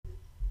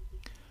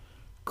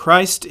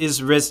Christ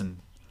is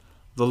risen.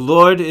 The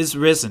Lord is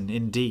risen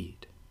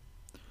indeed.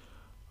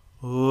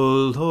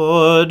 O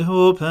Lord,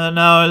 open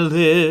our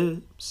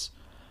lips,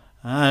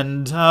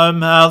 and our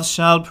mouth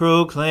shall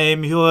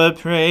proclaim your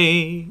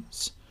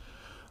praise.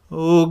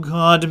 O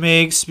God,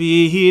 make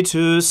speed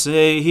to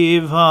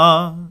save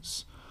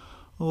us.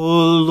 O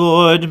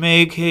Lord,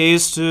 make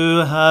haste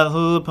to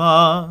help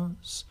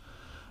us.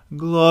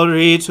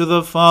 Glory to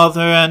the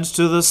Father, and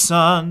to the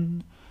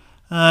Son,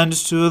 and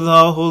to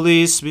the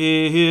Holy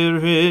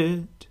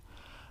Spirit,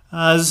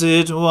 as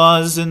it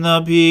was in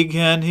the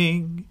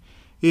beginning,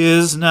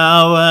 is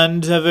now,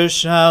 and ever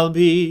shall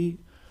be,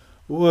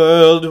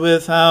 world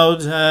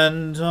without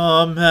end.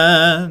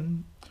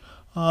 Amen.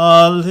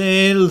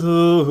 Alleluia.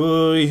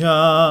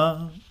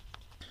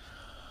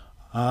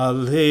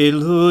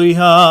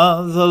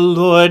 Alleluia. The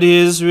Lord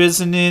is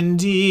risen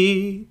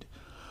indeed.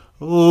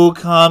 O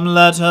come,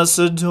 let us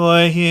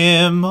adore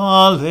him.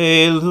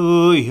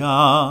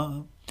 Alleluia.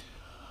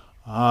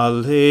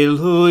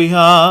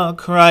 Alleluia.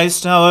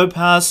 Christ our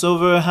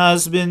Passover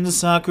has been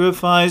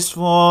sacrificed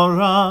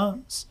for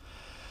us.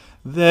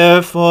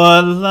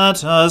 Therefore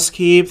let us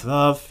keep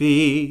the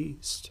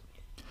feast.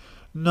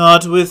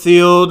 Not with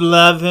the old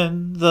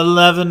leaven, the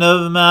leaven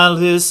of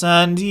malice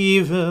and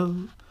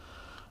evil,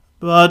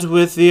 but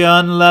with the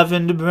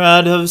unleavened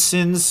bread of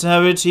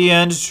sincerity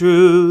and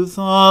truth.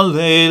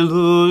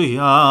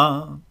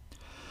 Alleluia.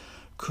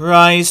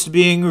 Christ,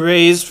 being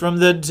raised from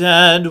the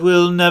dead,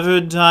 will never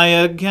die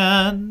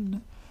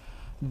again.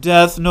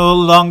 Death no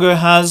longer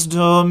has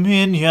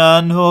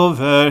dominion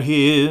over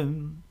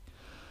him.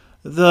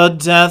 The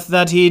death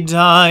that he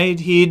died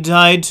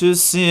to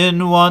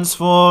sin once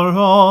for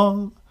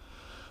all.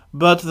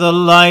 But the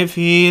life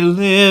he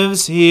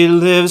lives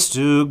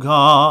to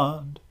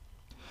God.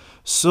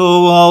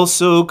 So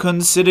also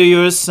consider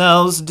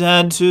yourselves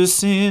dead to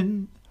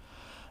sin,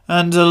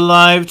 and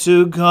alive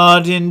to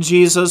God in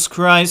Jesus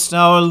Christ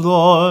our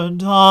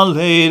Lord.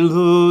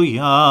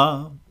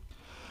 Alleluia.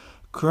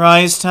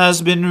 Christ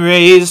has been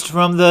raised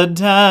from the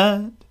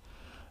dead,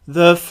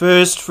 the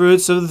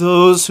firstfruits of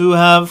those who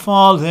have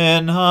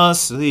fallen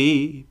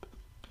asleep.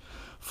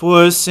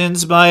 For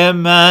since by a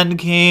man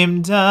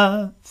came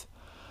death,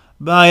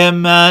 by a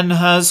man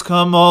has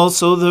come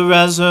also the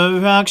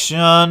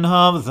resurrection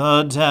of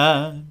the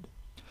dead.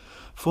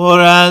 For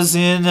as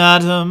in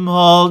Adam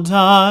all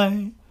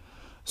die,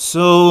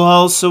 so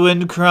also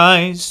in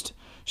Christ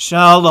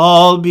shall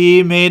all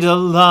be made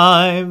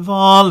alive.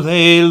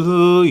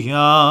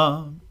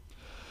 Alleluia.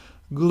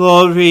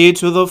 Glory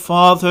to the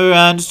Father,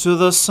 and to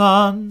the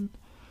Son,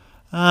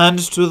 and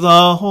to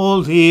the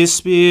Holy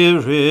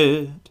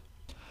Spirit,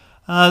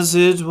 as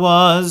it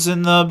was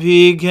in the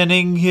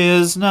beginning,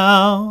 is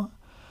now,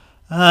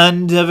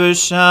 and ever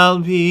shall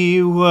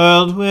be,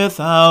 world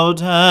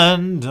without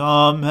end.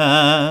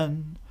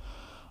 Amen.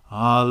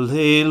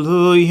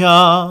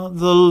 Alleluia.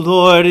 The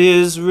Lord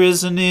is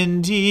risen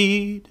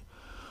indeed.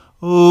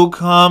 O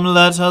come,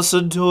 let us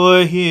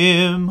adore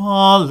him.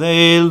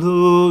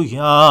 Alleluia.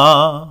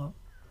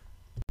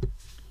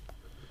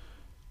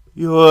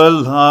 Your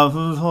love,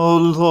 O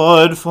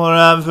Lord,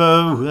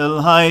 forever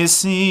will I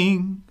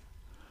sing.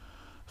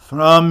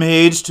 From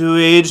age to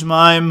age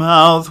my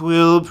mouth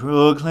will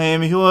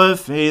proclaim your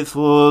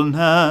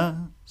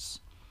faithfulness.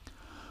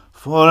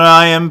 For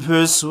I am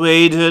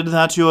persuaded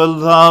that your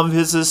love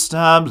is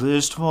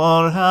established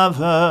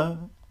forever.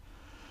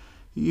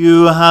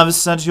 You have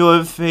set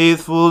your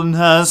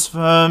faithfulness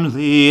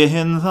firmly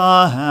in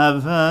the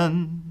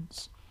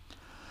heavens.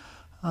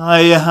 I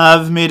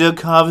have made a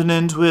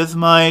covenant with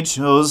my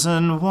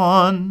chosen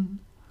one.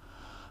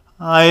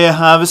 I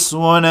have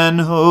sworn an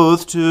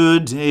oath to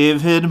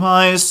David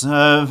my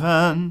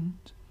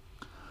servant.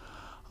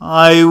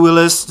 I will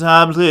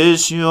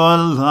establish your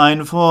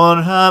line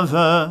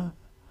forever,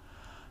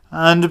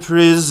 and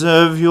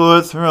preserve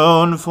your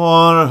throne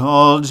for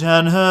all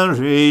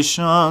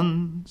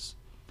generations.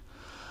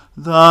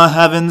 The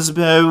heavens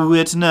bear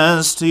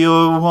witness to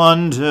your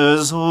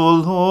wonders, O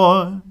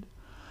Lord,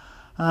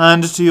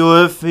 and to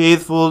your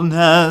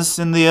faithfulness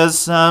in the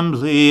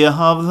assembly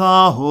of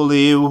the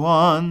holy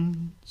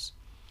ones.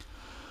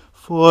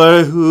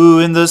 For who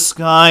in the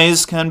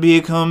skies can be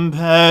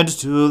compared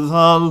to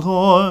the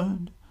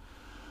Lord?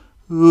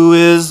 Who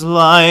is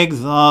like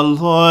the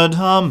Lord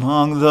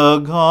among the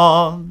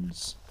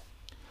gods?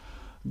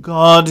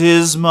 God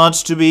is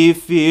much to be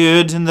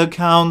feared in the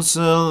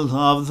council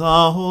of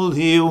the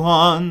holy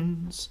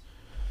ones,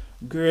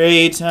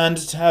 great and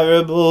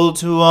terrible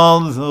to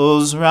all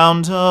those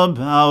round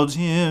about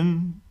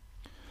him.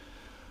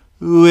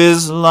 Who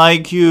is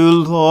like you,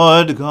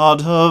 Lord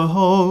God of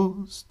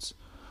hosts?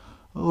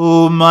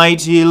 O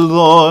mighty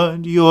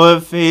Lord,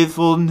 your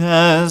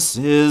faithfulness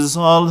is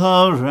all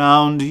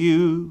around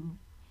you.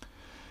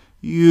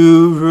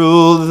 You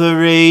rule the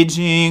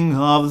raging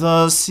of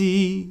the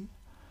sea,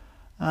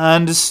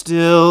 and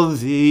still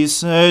the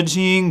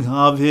surging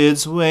of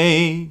its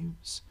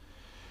waves.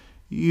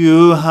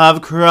 You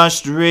have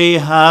crushed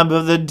Rahab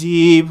of the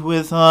deep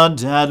with a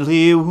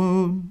deadly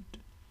wound.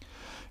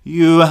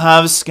 You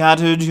have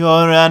scattered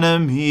your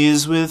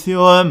enemies with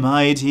your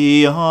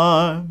mighty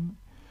arm.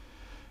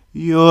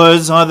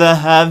 Yours are the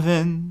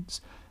heavens,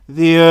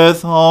 the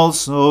earth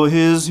also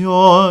is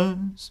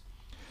yours.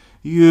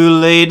 You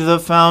laid the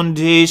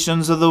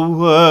foundations of the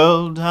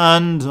world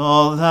and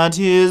all that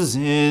is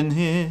in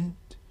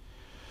it.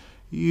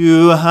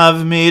 You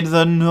have made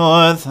the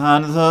north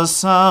and the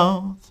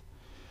south.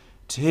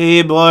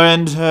 Tabor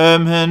and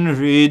Hermon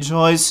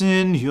rejoice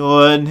in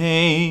your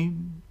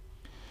name.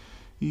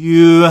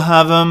 You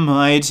have a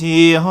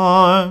mighty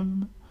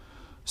arm.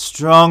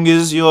 Strong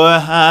is your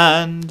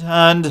hand,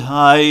 and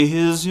high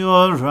is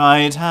your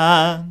right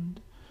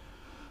hand.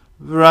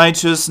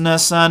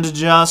 Righteousness and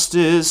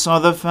justice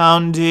are the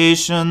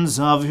foundations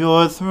of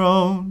your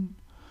throne.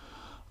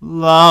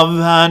 Love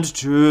and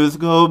truth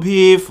go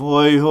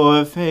before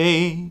your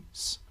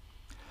face.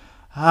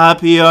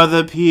 Happy are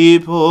the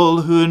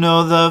people who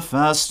know the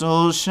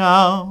festal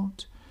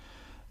shout.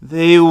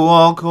 They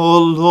walk, O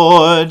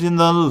Lord, in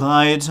the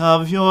light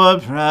of your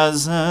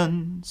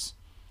presence.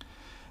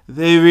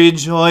 They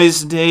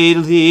rejoice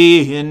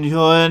daily in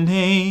your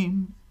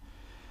name.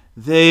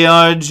 They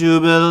are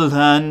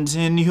jubilant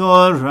in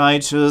your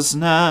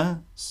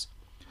righteousness.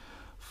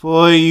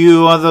 For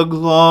you are the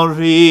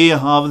glory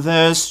of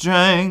their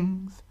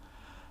strength,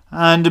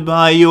 and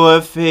by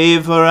your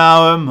favor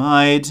our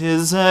might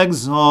is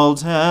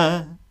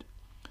exalted.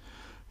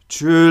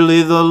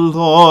 Truly the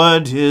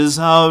Lord is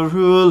our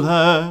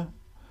ruler.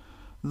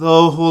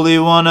 The Holy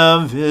One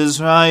of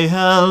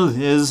Israel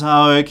is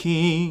our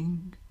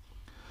King.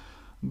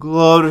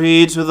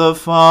 Glory to the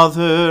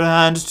Father,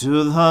 and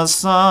to the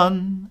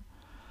Son,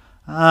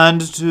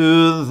 and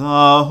to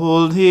the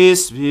Holy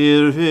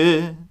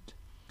Spirit,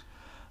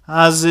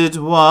 as it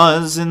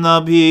was in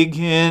the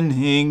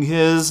beginning,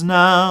 is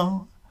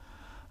now,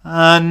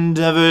 and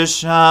ever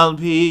shall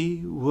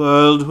be,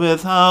 world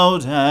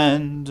without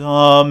end.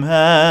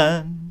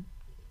 Amen.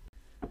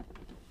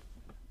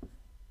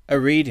 A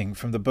reading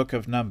from the book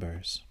of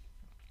Numbers.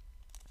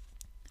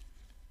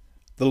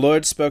 The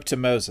Lord spoke to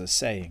Moses,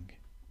 saying,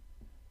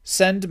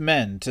 Send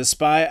men to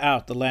spy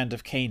out the land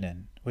of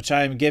Canaan, which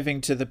I am giving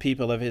to the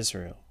people of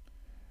Israel.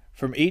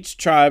 From each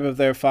tribe of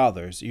their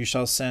fathers you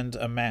shall send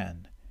a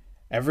man,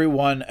 every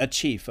one a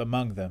chief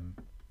among them.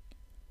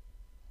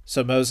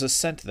 So Moses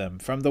sent them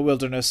from the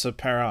wilderness of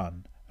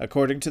Paran,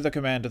 according to the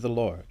command of the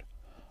Lord,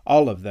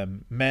 all of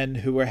them men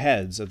who were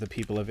heads of the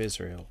people of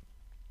Israel.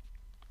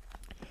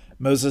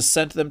 Moses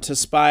sent them to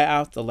spy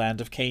out the land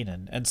of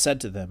Canaan, and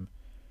said to them,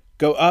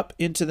 Go up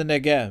into the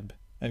Negeb,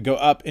 and go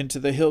up into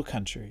the hill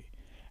country,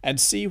 and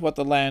see what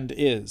the land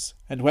is,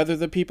 and whether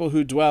the people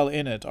who dwell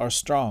in it are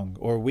strong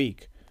or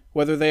weak,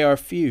 whether they are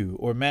few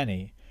or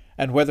many,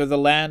 and whether the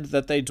land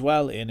that they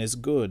dwell in is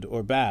good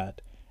or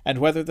bad, and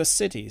whether the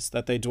cities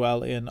that they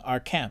dwell in are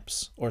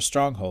camps or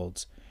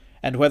strongholds,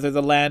 and whether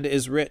the land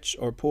is rich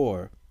or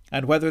poor,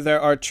 and whether there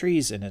are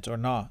trees in it or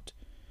not.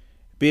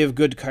 Be of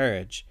good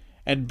courage,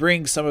 and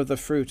bring some of the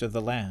fruit of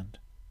the land.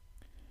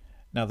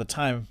 Now the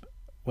time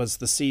was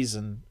the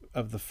season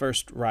of the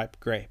first ripe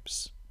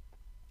grapes.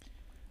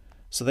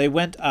 So they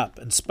went up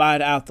and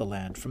spied out the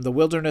land from the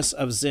wilderness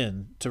of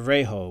Zin to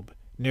Rehob,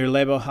 near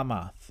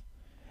Lebo-Hamath.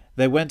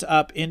 They went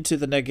up into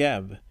the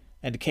Negeb,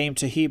 and came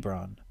to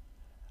Hebron.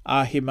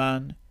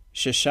 Ahiman,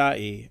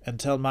 Sheshai, and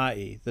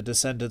Talmai, the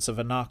descendants of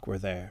Anak, were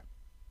there.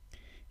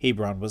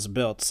 Hebron was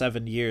built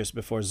 7 years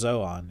before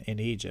Zoan in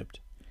Egypt.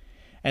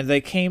 And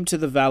they came to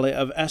the valley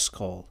of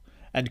Eshcol,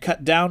 and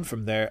cut down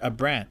from there a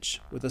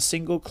branch with a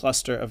single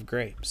cluster of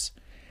grapes,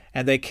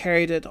 and they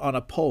carried it on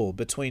a pole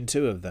between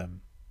two of them.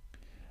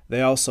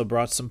 They also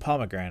brought some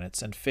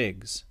pomegranates and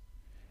figs.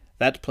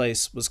 That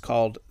place was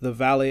called the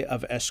Valley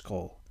of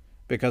Eshcol,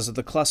 because of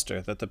the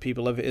cluster that the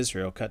people of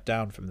Israel cut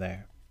down from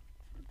there.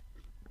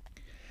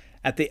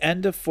 At the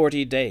end of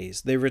 40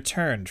 days they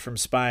returned from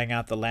spying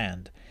out the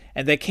land,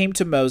 and they came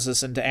to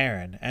Moses and to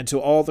Aaron, and to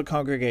all the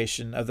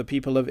congregation of the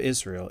people of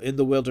Israel in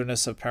the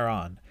wilderness of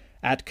Paran,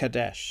 at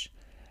Kadesh.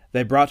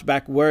 They brought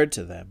back word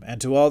to them, and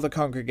to all the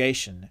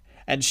congregation,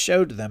 and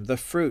showed them the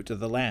fruit of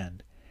the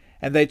land.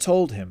 And they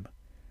told him,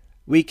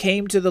 We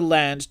came to the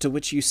land to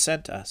which you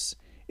sent us.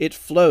 It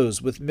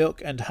flows with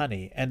milk and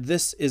honey, and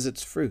this is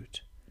its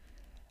fruit.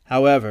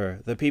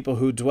 However, the people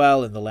who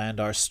dwell in the land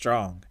are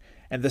strong,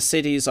 and the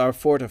cities are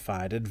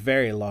fortified and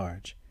very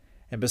large.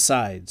 And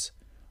besides,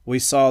 we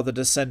saw the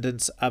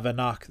descendants of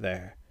Anak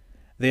there.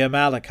 The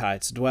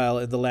Amalekites dwell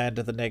in the land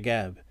of the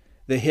Negeb.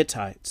 The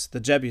Hittites, the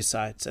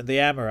Jebusites, and the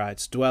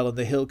Amorites dwell in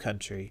the hill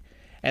country,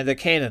 and the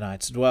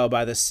Canaanites dwell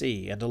by the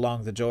sea and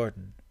along the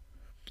Jordan.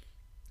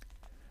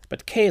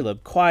 But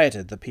Caleb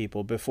quieted the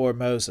people before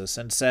Moses,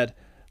 and said,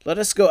 Let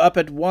us go up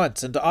at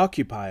once and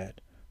occupy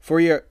it,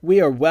 for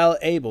we are well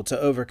able to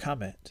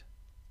overcome it.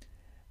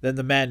 Then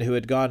the men who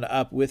had gone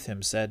up with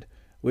him said,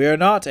 We are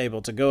not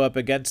able to go up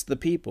against the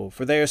people,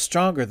 for they are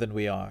stronger than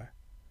we are.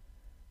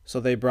 So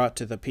they brought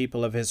to the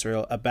people of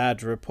Israel a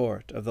bad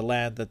report of the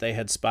land that they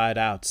had spied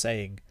out,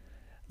 saying,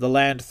 The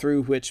land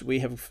through which we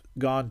have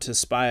gone to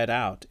spy it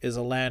out is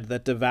a land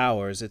that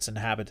devours its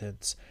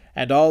inhabitants,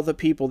 and all the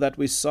people that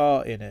we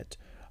saw in it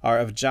are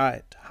of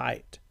giant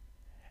height.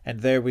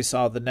 And there we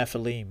saw the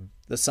Nephilim,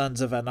 the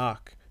sons of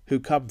Anak, who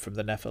come from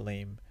the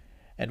Nephilim,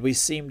 and we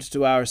seemed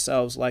to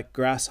ourselves like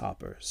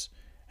grasshoppers,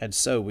 and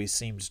so we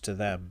seemed to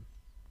them.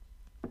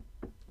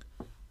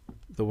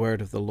 The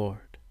word of the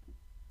Lord.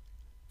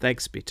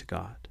 Thanks be to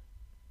God.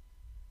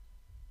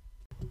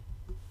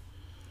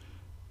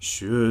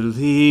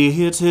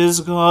 Surely it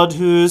is God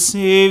who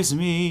saves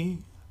me.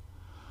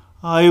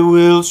 I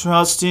will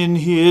trust in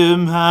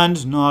him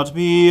and not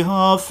be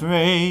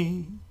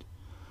afraid.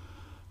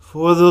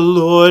 For the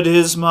Lord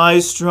is my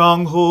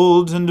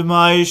stronghold and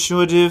my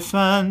sure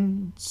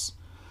defense,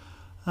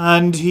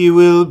 and he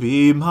will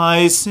be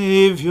my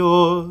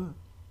Saviour.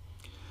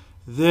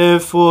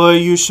 Therefore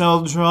you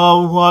shall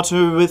draw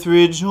water with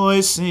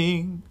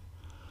rejoicing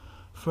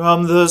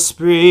from the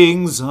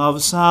springs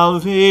of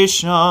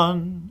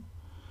salvation.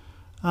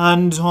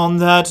 And on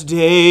that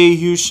day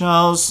you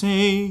shall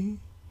say,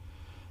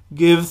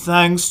 Give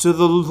thanks to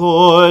the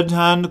Lord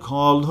and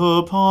call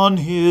upon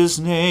his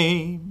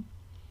name.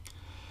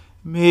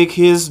 Make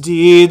his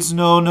deeds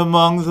known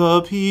among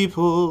the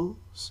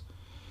peoples.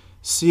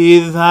 See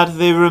that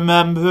they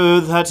remember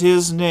that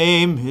his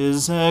name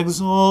is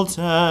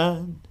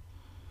exalted.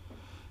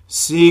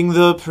 Sing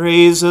the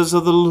praises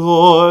of the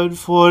Lord,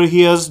 for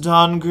he has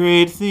done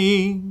great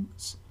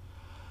things,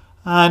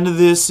 and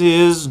this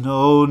is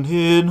known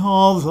in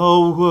all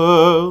the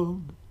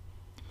world.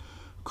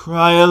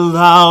 Cry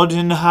aloud,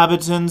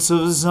 inhabitants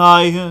of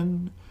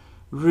Zion,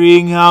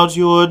 ring out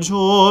your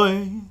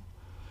joy.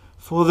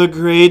 For the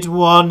great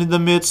one in the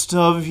midst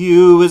of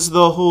you is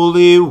the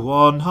Holy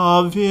One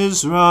of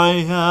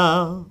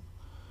Israel.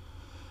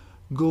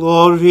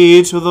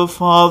 Glory to the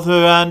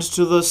Father, and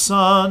to the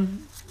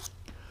Son,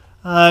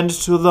 and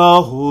to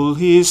the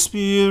Holy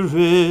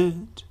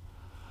Spirit,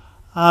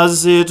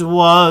 as it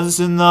was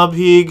in the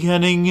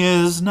beginning,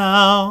 is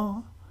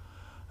now,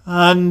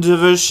 and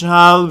ever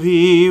shall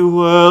be,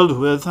 world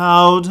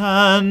without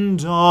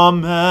end.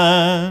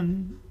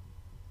 Amen.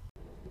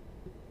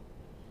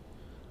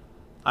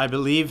 I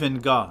believe in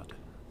God,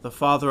 the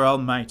Father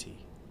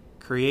Almighty,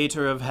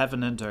 creator of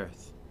heaven and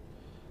earth.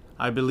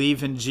 I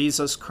believe in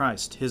Jesus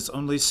Christ, his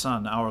only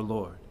Son, our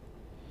Lord.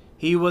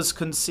 He was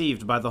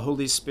conceived by the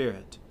Holy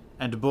Spirit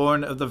and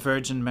born of the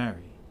Virgin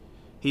Mary.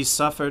 He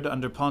suffered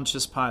under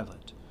Pontius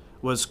Pilate,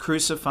 was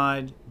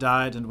crucified,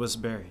 died, and was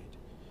buried.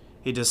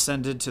 He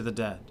descended to the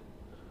dead.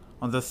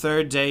 On the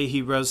third day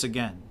he rose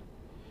again.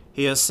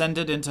 He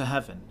ascended into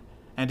heaven,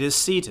 and is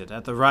seated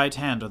at the right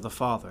hand of the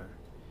Father.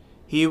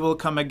 He will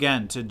come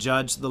again to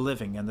judge the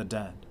living and the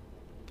dead.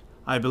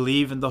 I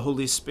believe in the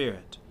Holy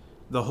Spirit,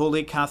 the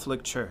Holy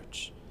Catholic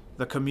Church,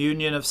 the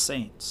communion of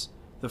saints,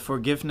 the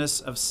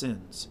forgiveness of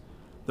sins,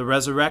 the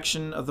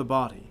resurrection of the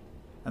body,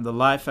 and the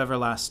life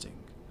everlasting.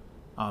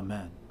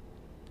 Amen.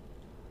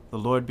 The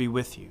Lord be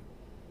with you.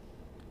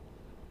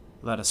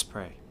 Let us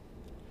pray.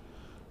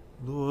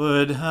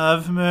 Lord,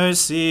 have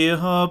mercy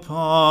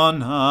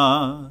upon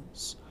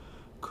us.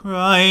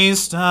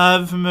 Christ,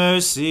 have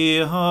mercy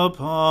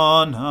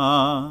upon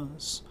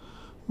us.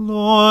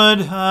 Lord,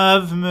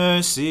 have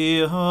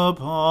mercy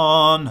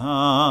upon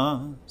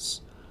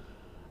us.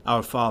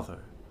 Our Father,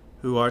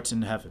 who art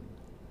in heaven,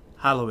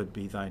 hallowed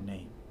be thy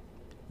name.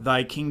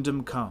 Thy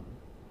kingdom come,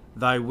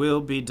 thy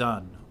will be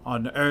done,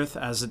 on earth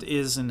as it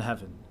is in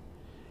heaven.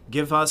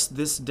 Give us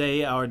this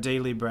day our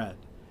daily bread,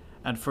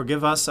 and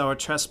forgive us our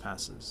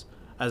trespasses,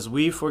 as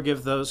we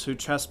forgive those who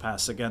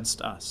trespass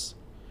against us.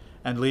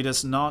 And lead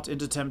us not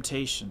into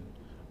temptation,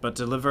 but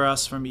deliver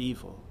us from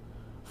evil.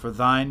 For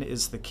thine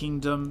is the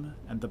kingdom,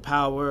 and the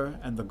power,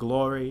 and the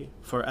glory,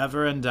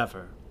 forever and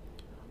ever.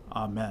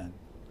 Amen.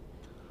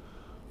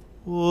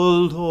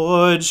 O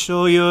Lord,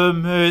 show your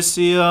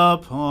mercy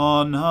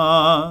upon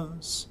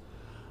us,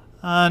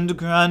 and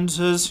grant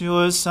us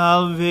your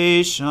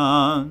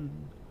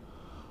salvation.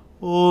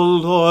 O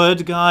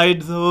Lord,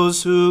 guide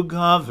those who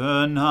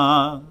govern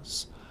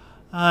us,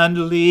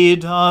 and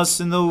lead us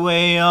in the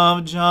way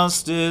of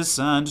justice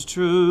and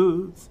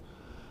truth.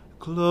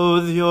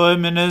 Clothe your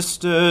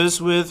ministers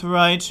with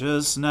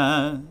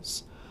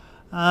righteousness,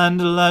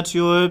 and let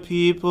your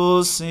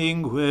people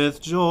sing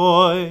with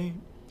joy.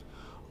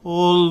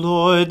 O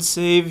Lord,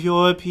 save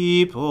your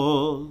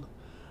people,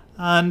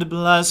 and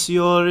bless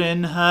your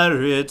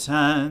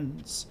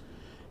inheritance.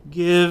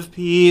 Give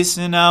peace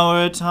in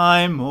our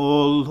time,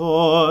 O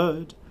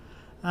Lord,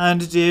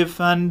 and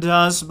defend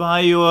us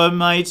by your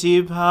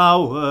mighty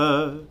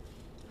power.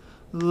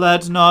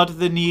 Let not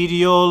the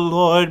needy, O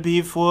Lord,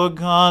 be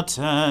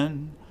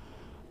forgotten,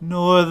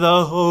 nor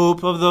the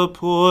hope of the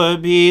poor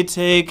be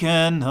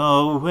taken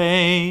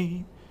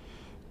away.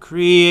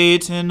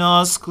 Create in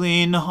us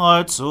clean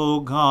hearts, O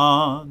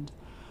God,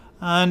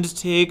 and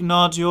take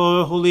not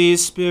your Holy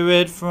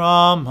Spirit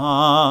from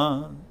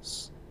us.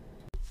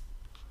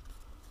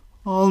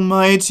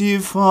 Almighty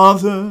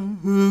Father,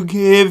 who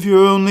gave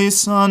your only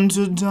Son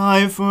to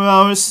die for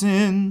our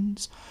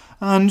sins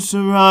and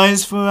to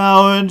rise for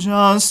our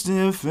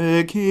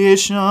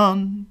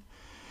justification,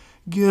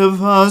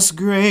 Give us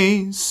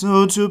grace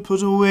so to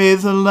put away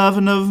the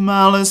leaven of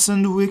malice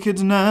and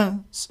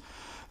wickedness,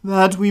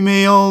 that we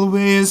may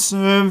always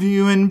serve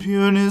you in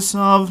pureness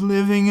of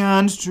living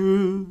and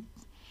truth.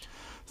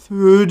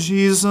 Through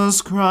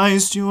Jesus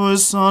Christ, your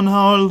Son,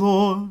 our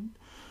Lord,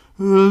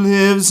 who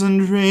lives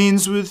and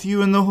reigns with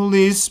you in the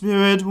Holy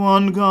Spirit,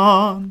 one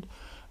God,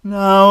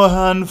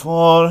 now and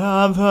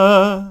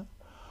forever.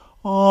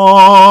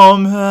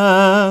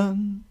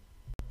 Amen.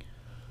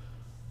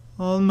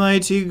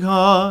 Almighty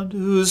God,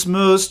 whose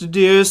most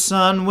dear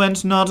Son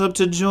went not up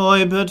to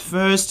joy, but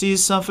first he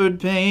suffered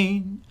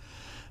pain,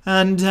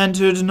 and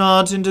entered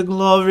not into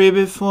glory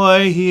before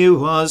he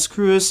was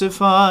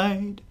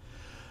crucified,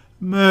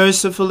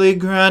 mercifully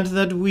grant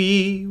that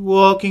we,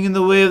 walking in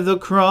the way of the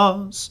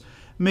cross,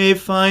 may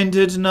find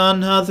it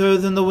none other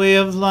than the way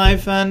of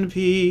life and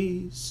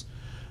peace.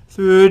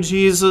 Through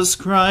Jesus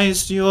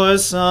Christ, your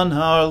Son,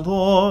 our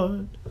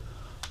Lord.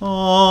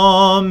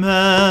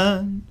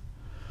 Amen.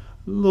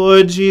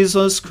 Lord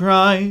Jesus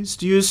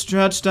Christ, you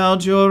stretched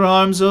out your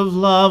arms of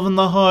love on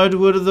the hard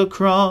wood of the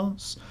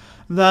cross,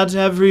 that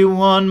every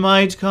one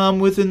might come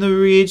within the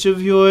reach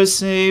of your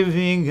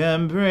saving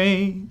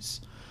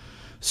embrace.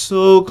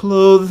 So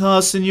clothe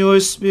us in your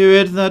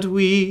Spirit that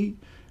we,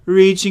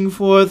 reaching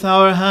forth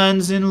our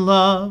hands in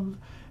love,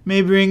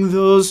 may bring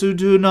those who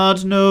do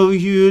not know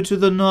you to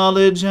the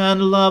knowledge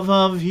and love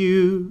of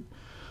you,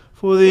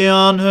 for the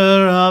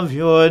honor of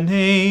your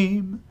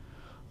name.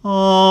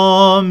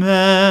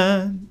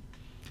 Amen.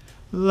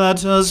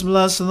 Let us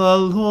bless the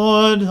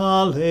Lord.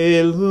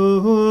 Alleluia.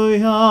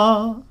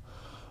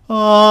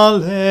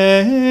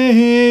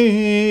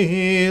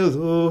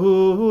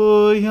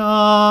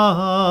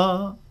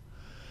 Alleluia.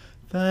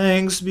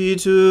 Thanks be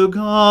to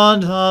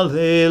God.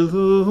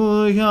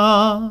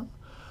 Alleluia.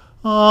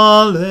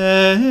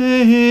 Alleluia.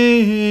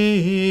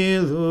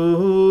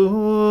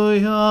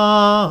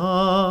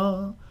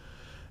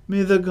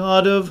 May the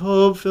God of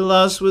hope fill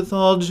us with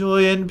all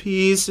joy and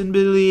peace in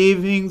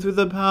believing through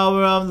the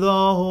power of the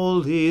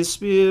Holy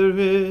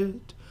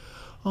Spirit.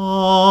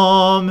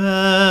 Amen.